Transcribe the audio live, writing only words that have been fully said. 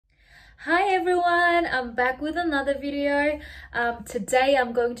everyone, I'm back with another video. Today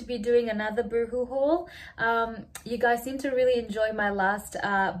I'm going to be doing another Boohoo haul. You guys seem to really enjoy my last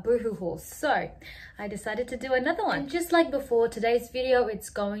Boohoo haul, so I decided to do another one. And just like before, today's video, it's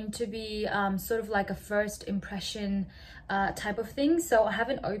going to be sort of like a first impression type of thing. So I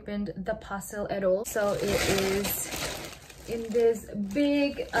haven't opened the parcel at all, so it is in this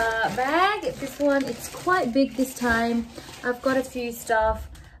big bag. This one, it's quite big this time. I've got a few stuff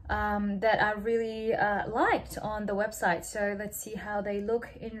that I really liked on the website, so let's see how they look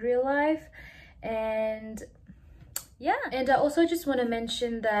in real life. And yeah, and I also just want to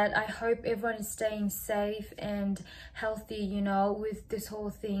mention that I hope everyone is staying safe and healthy, you know, with this whole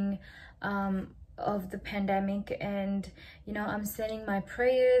thing of the pandemic. And you know, I'm sending my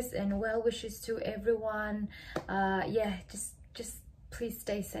prayers and well wishes to everyone. Yeah, just please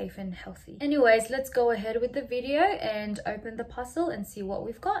stay safe and healthy. Anyways, let's go ahead with the video and open the parcel and see what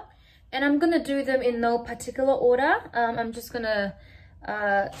we've got. And I'm gonna do them in no particular order. I'm just gonna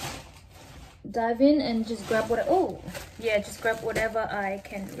dive in and just grab just grab whatever I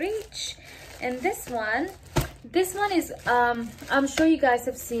can reach. And this one is I'm sure you guys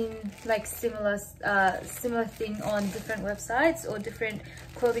have seen like similar thing on different websites or different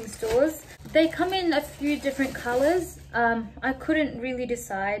clothing stores. They come in a few different colors. I couldn't really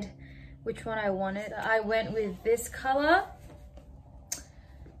decide which one I wanted. I went with this color.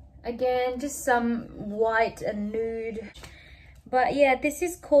 Again, just some white and nude. But yeah, this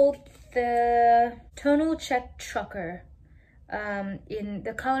is called the Tonal Check Trucker. In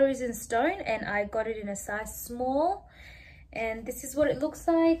the color is in stone, and I got it in a size small, and this is what it looks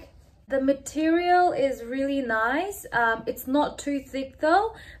like. The material is really nice. It's not too thick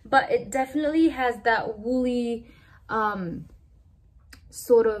though, but it definitely has that woolly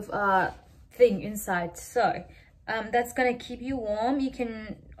sort of thing inside, so that's gonna keep you warm. You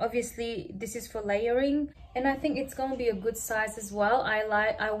can obviously, this is for layering, and I think it's gonna be a good size as well.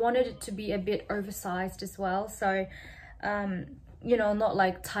 I wanted it to be a bit oversized as well, so you know, not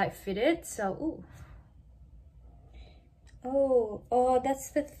like tight fitted. So oh, that's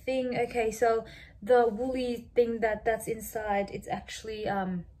the thing. Okay, so the woolly thing that's inside, it's actually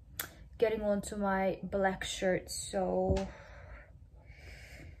getting onto my black shirt, so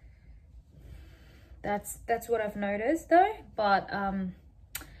that's what I've noticed though. But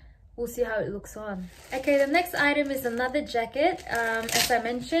we'll see how it looks on. Okay, the next item is another jacket. As I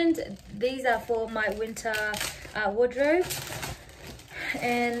mentioned, these are for my winter wardrobe,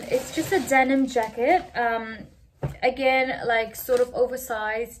 and it's just a denim jacket. Again, like sort of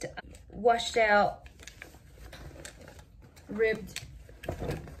oversized, washed out, ribbed,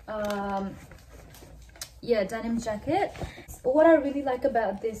 yeah, denim jacket. What I really like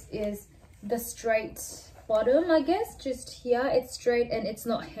about this is the straight bottom, I guess. Just here it's straight and it's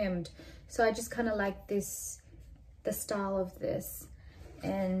not hemmed, so I just kind of like this, the style of this.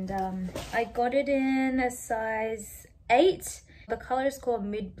 And I got it in a size 8. The color is called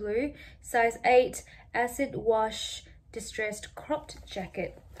mid blue, size 8, acid wash distressed cropped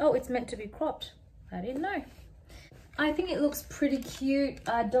jacket. Oh, it's meant to be cropped. I didn't know. I think it looks pretty cute.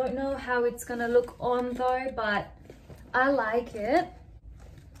 I don't know how it's gonna look on though, but I like it.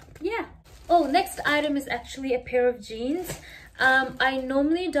 Yeah. Oh, next item is actually a pair of jeans. I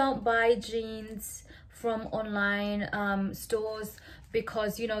normally don't buy jeans from online stores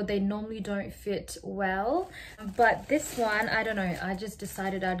because, you know, they normally don't fit well. But this one, I don't know, I just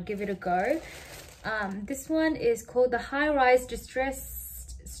decided I'd give it a go. This one is called the High Rise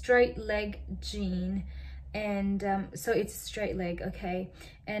Distressed Straight Leg Jean. And so it's straight leg, okay.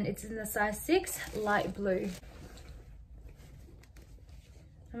 And it's in the size 6, light blue.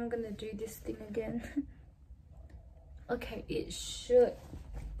 I'm gonna do this thing again. Okay, it should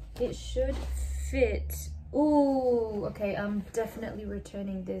fit. Ooh, okay, I'm definitely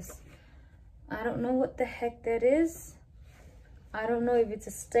returning this. I don't know what the heck that is. I don't know if it's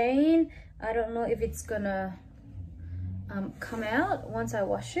a stain. I don't know if it's gonna come out once I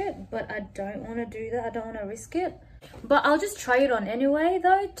wash it, but I don't want to do that. I don't want to risk it. But I'll just try it on anyway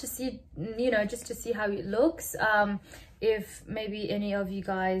though, to see, you know, just to see how it looks. If maybe any of you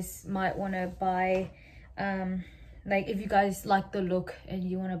guys might want to buy, like if you guys like the look and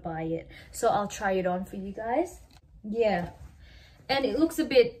you want to buy it, so I'll try it on for you guys. Yeah, and it looks a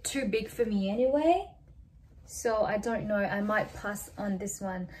bit too big for me anyway, so I don't know, I might pass on this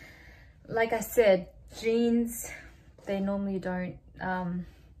one. Like I said, jeans, they normally don't,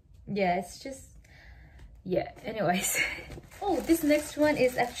 yeah, it's just, yeah, anyways. Oh, this next one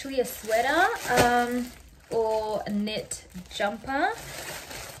is actually a sweater or a knit jumper,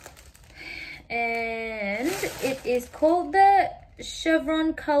 and it is called the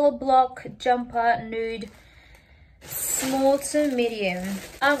chevron color block jumper, nude, small to medium.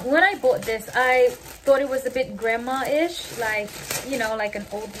 When I bought this, I thought it was a bit grandma-ish, like, you know, like an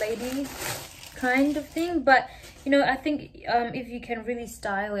old lady kind of thing. But you know, I think if you can really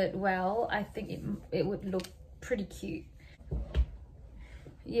style it well, I think it would look pretty cute.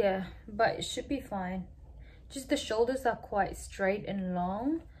 Yeah, but it should be fine. Just the shoulders are quite straight and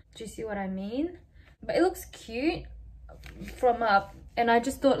long. Do you see what I mean? But it looks cute from up, and I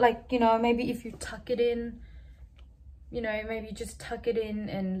just thought, like, you know, maybe if you tuck it in, you know, maybe just tuck it in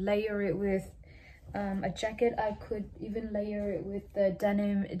and layer it with a jacket. I could even layer it with the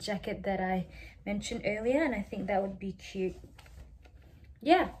denim jacket that I mentioned earlier, and I think that would be cute.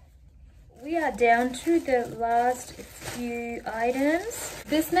 Yeah, we are down to the last few items.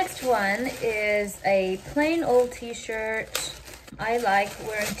 This next one is a plain old t-shirt. I like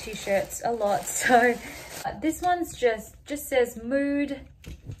wearing t-shirts a lot, so this one's just says mood.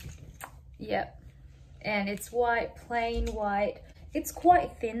 Yep, and it's white, plain white. It's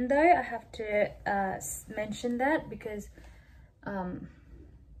quite thin though, I have to mention that, because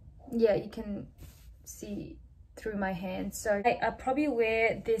yeah, you can see through my hand. So I probably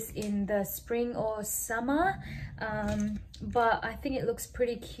wear this in the spring or summer, but I think it looks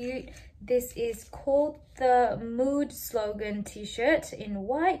pretty cute. This is called the Mood Slogan t-shirt in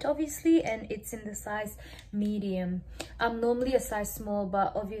white, obviously, and it's in the size medium. I'm normally a size small,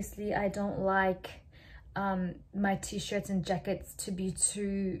 but obviously I don't like my t-shirts and jackets to be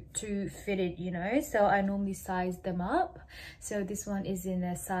too fitted, you know, so I normally size them up. So this one is in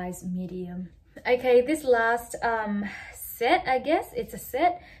a size medium. Okay, this last set, I guess it's a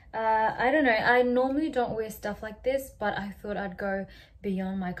set. I don't know, I normally don't wear stuff like this, but I thought I'd go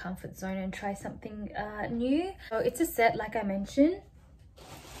beyond my comfort zone and try something new. So it's a set, like I mentioned.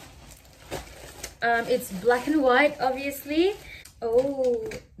 It's black and white, obviously. Oh,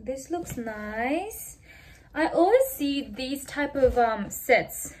 this looks nice. I always see these type of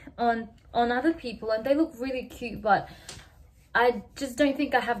sets on other people, and they look really cute, but I just don't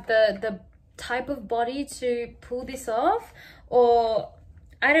think I have the type of body to pull this off, or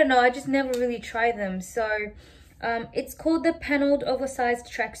I don't know, I just never really try them. So it's called the Panelled Oversized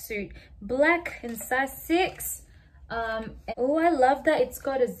Tracksuit, black and size 6. Oh, I love that it's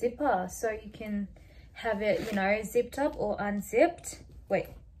got a zipper, so you can have it, you know, zipped up or unzipped. Wait,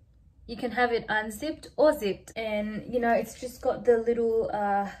 you can have it unzipped or zipped, and you know, it's just got the little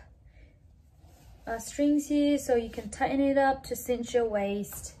strings here, so you can tighten it up to cinch your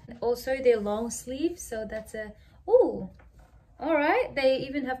waist. Also, they're long sleeves, so that's a, oh, all right, they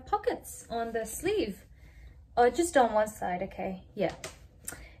even have pockets on the sleeve, or just on one side. Okay, yeah.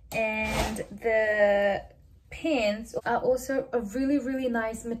 And the pants are also a really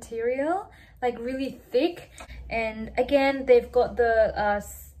nice material, like really thick, and again, they've got the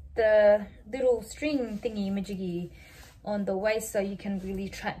little string thingy majiggy on the waist, so you can really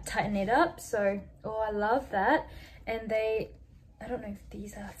tighten it up. So, oh, I love that. And they, I don't know if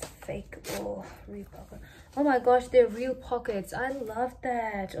these are fake or real pockets. Oh my gosh, they're real pockets. I love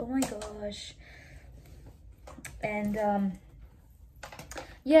that. Oh my gosh. And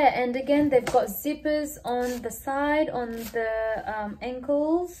yeah, and again, they've got zippers on the side, on the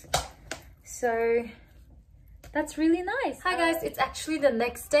ankles. So that's really nice. Hi guys, it's actually the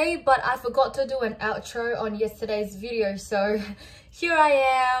next day, but I forgot to do an outro on yesterday's video, so here I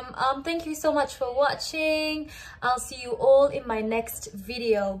am. Thank you so much for watching. I'll see you all in my next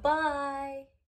video. Bye.